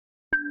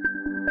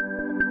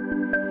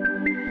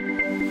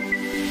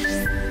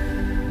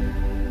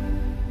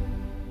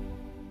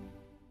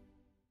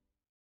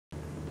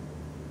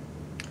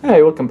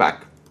Hey, welcome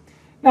back.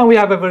 Now we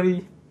have a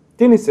very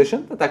tiny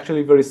session that's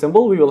actually very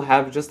simple. We will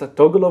have just a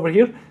toggle over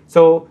here,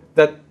 so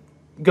that's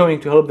going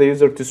to help the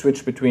user to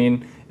switch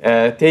between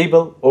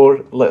table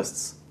or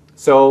lists.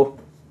 So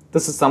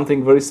this is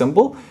something very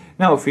simple.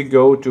 Now if we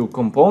go to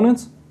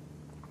components,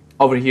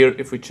 over here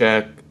if we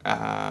check,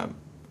 I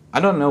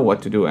don't know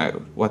what to do,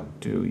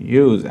 what to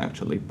use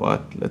actually,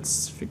 but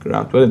let's figure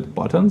out what are the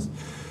buttons.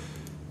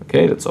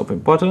 Okay, let's open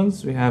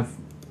buttons. We have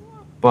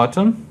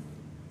button.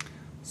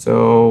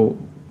 So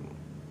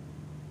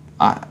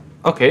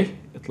okay,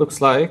 it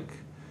looks like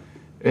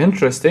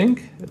interesting.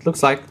 It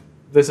looks like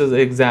this is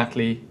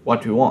exactly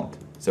what we want.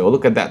 So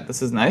look at that.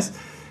 This is nice.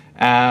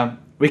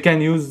 We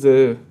can use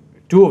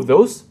two of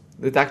those.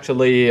 That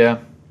actually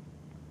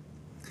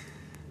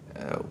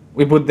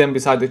we put them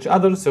beside each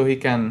other, so he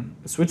can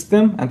switch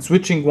them, and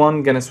switching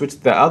one gonna switch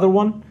the other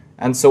one,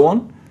 and so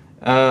on.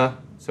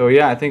 So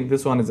yeah, I think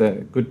this one is a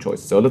good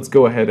choice. So let's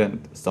go ahead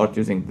and start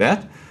using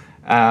that.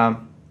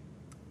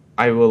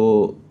 I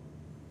will.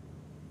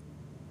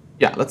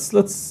 Yeah,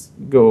 let's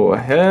go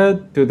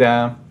ahead to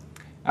the.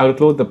 I will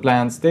close the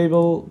plans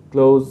table,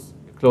 close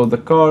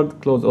the card,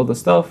 close all the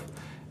stuff,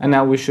 and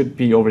now we should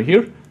be over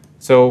here.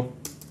 So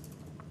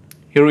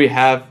here we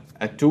have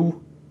a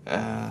two.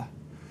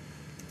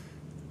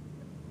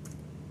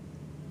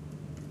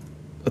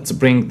 Let's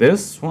bring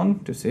this one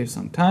to save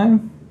some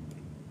time.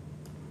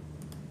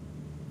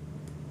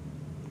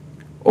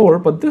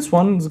 But this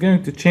one is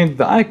going to change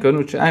the icon,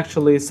 which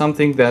actually is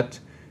something that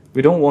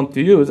we don't want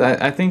to use.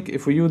 I think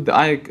if we use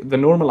the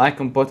normal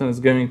icon button is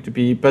going to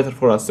be better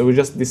for us. So we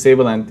just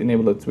disable and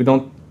enable it. We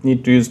don't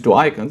need to use two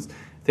icons.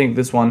 I think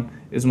this one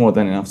is more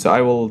than enough. So I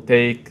will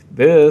take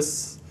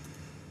this,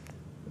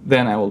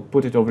 then I will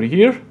put it over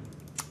here.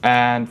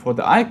 And for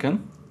the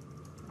icon,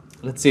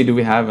 let's see, do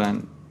we have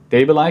a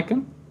table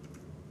icon?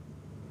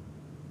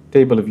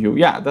 Table view.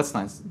 Yeah, that's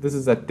nice. This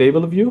is a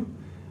table view.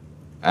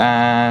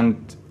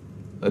 And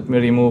let me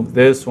remove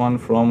this one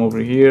from over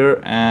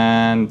here,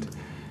 and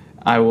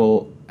I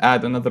will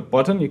add another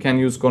button. You can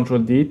use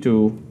Ctrl-D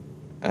to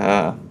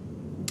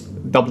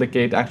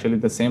duplicate actually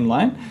the same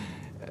line.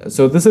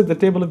 So this is the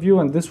table view,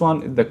 and this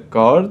one is the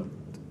card.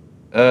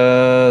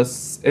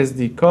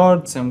 SD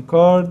card, SIM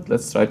card.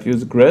 Let's try to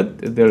use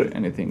grid. Is there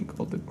anything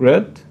called the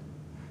grid?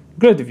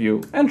 Grid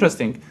view.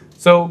 Interesting.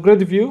 So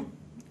grid view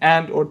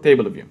or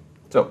table view.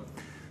 So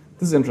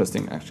this is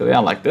interesting actually. I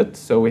liked it.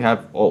 So we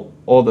have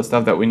all the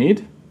stuff that we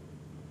need.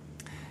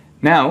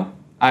 Now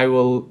I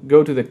will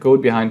go to the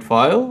code behind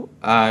file.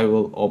 I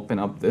will open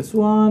up this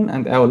one,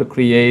 and I will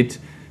create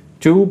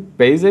two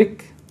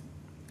basic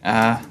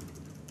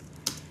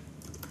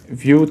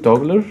view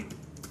toggler.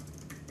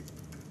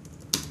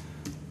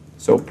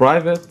 So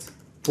private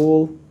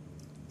pool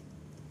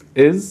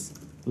is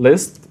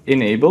list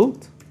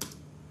enabled,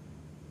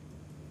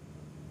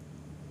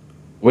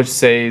 which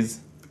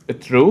says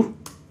true.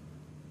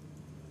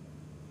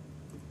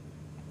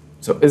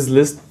 So is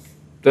list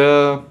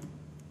the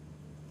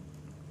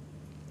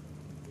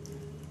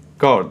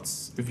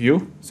cards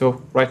view.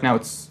 So right now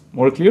it's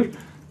more clear.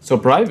 So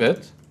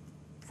private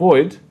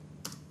void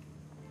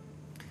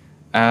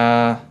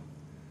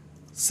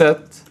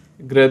set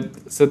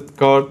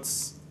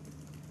cards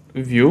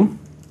view,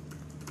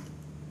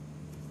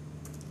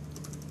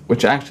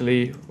 which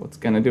actually what's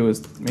gonna do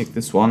is make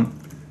this one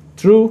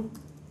true,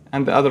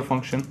 and the other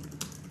function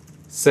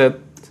set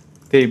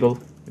table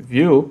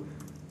view,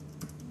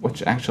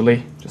 which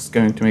actually just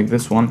going to make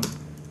this one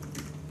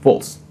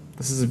false.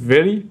 This is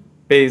very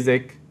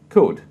basic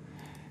code.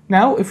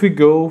 Now if we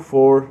go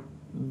for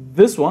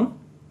this one,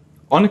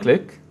 on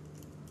click,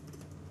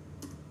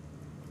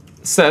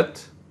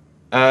 set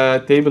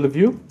table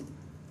view,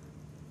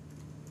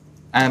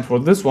 and for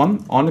this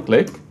one, on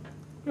click,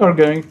 we are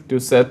going to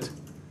set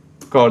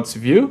cards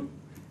view,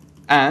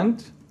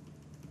 and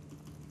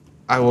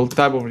I will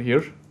tab over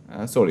here.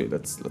 Sorry,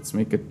 let's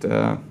make it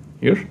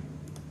here.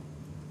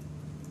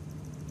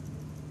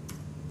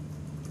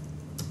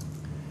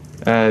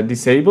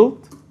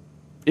 Disabled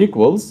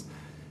equals.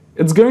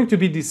 It's going to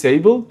be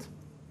disabled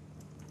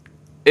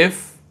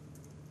if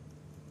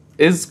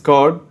is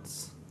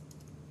cards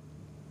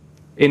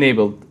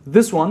enabled.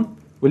 This one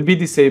will be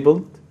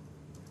disabled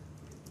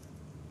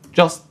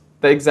just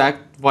the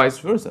exact vice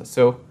versa.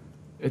 So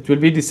it will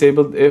be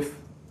disabled if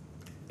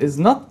is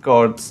not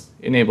cards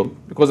enabled,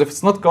 because if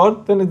it's not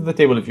card, then it's the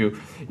table view.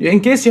 In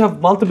case you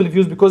have multiple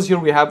views, because here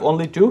we have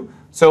only two,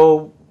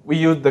 so we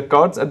use the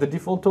cards at the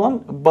default one.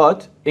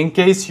 But in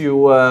case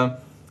you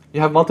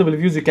have multiple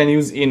views, you can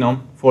use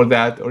enum for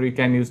that, or you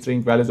can use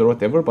string values or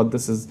whatever. But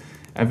this is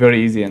a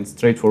very easy and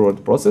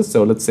straightforward process.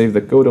 So let's save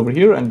the code over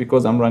here, and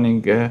because I'm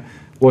running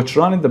watch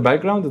run in the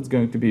background, it's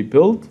going to be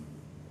build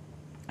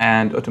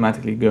and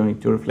automatically going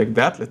to reflect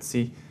that. Let's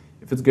see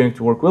if it's going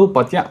to work well.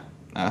 But yeah,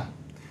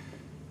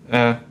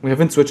 we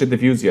haven't switched the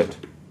views yet.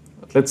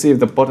 But let's see if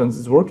the buttons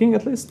is working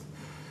at least.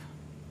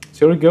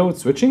 So here we go,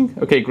 it's switching.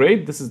 Okay,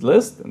 great. This is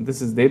list and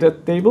this is data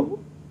table.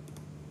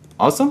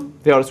 Awesome.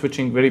 They are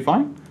switching very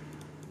fine.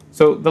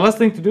 So the last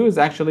thing to do is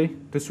actually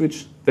to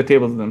switch the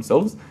tables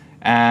themselves.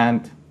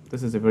 And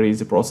this is a very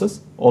easy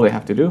process. All I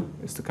have to do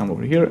is to come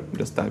over here and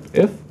just type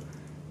if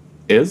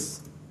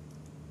is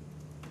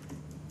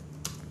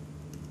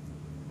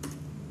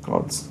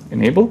cards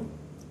enable,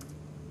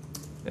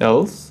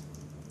 else.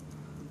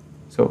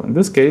 So in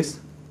this case,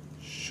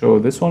 show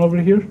this one over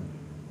here.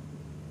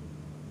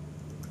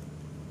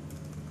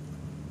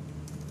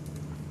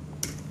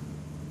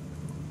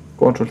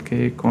 Control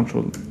K,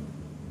 Control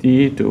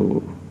D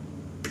to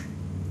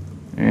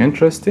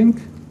interesting.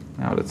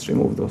 Now let's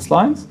remove those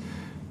lines.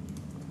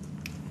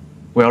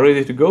 We are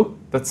ready to go.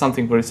 That's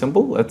something very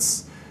simple.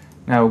 Let's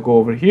now go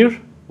over here,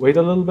 wait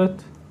a little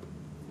bit.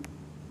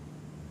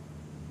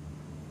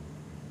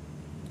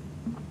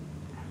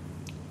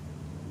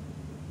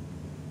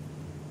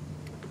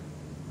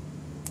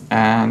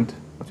 And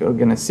what you're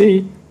gonna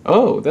see,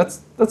 oh,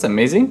 that's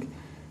amazing.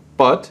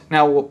 But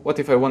now what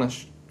if I wanna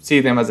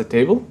see them as a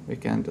table? We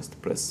can just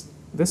press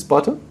this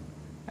button,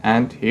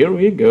 and here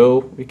we go.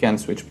 We can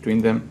switch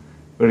between them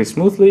very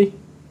smoothly.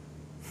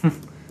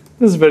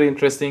 This is very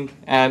interesting,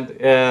 and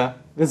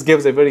this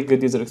gives a very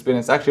good user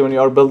experience. Actually, when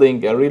you are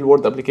building a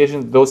real-world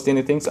application, those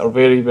tiny things are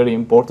very, very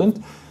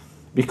important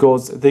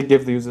because they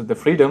give the user the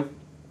freedom.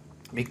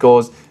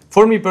 Because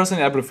for me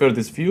personally, I prefer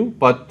this view,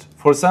 but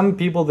for some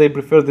people, they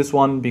prefer this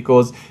one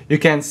because you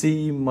can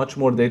see much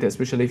more data,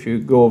 especially if you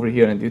go over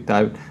here and you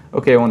type,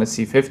 okay, I want to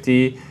see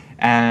 50,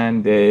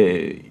 and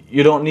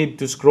you don't need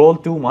to scroll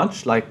too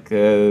much like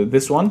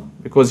this one,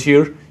 because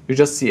here you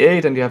just see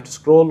 8 and you have to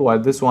scroll, while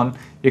this one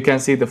you can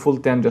see the full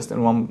 10 just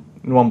in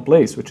one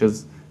place, which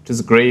is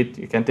great.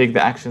 You can take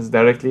the actions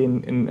directly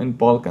in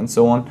bulk and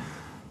so on.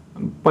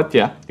 But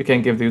yeah, you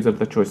can give the user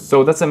the choice.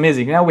 So that's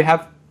amazing. Now we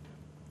have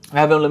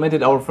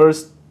implemented our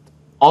first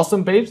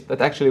awesome page that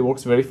actually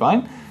works very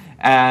fine.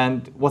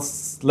 And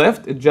what's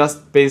left is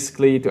just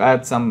basically to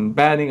add some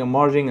padding and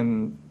margin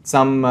and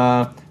some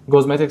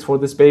cosmetics for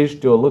this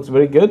page to look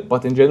very good.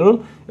 But in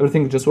general,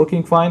 everything is just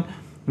working fine.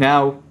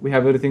 Now we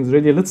have everything's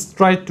ready. Let's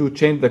try to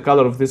change the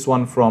color of this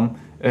one from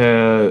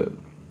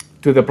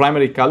to the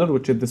primary color,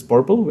 which is this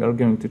purple. We are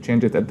going to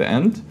change it at the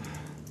end.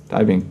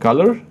 Typing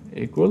color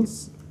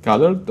equals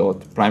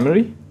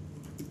color.primary.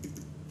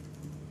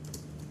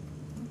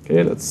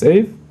 Okay, let's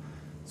save.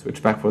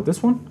 Switch back for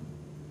this one.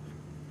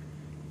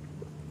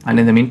 And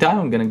in the meantime,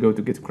 I'm going to go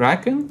to Git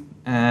Kraken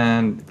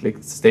and click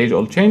stage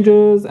all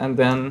changes, and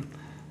then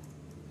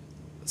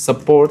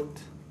support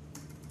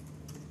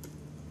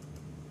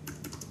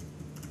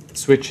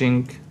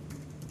switching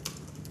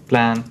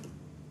plans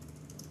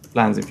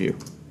view.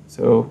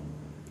 So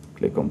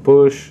click on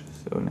push.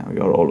 So now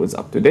you're always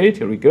up to date.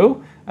 Here we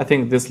go. I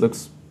think this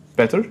looks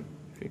better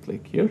if you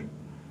click here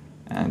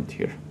and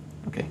here.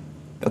 Okay,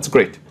 that's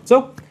great.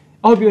 So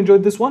I hope you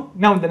enjoyed this one.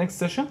 Now in the next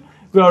session,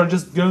 we are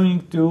just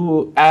going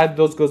to add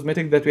those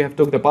cosmetics that we have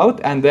talked about,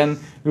 and then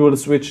we will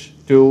switch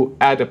to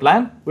add a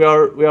plan. We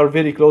are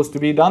very close to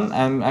be done,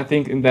 and I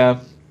think in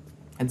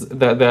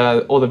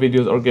all the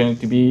videos are going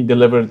to be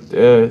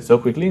delivered so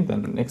quickly in the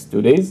next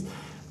 2 days.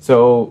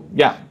 So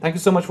yeah, thank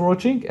you so much for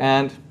watching,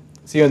 and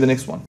see you in the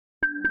next one.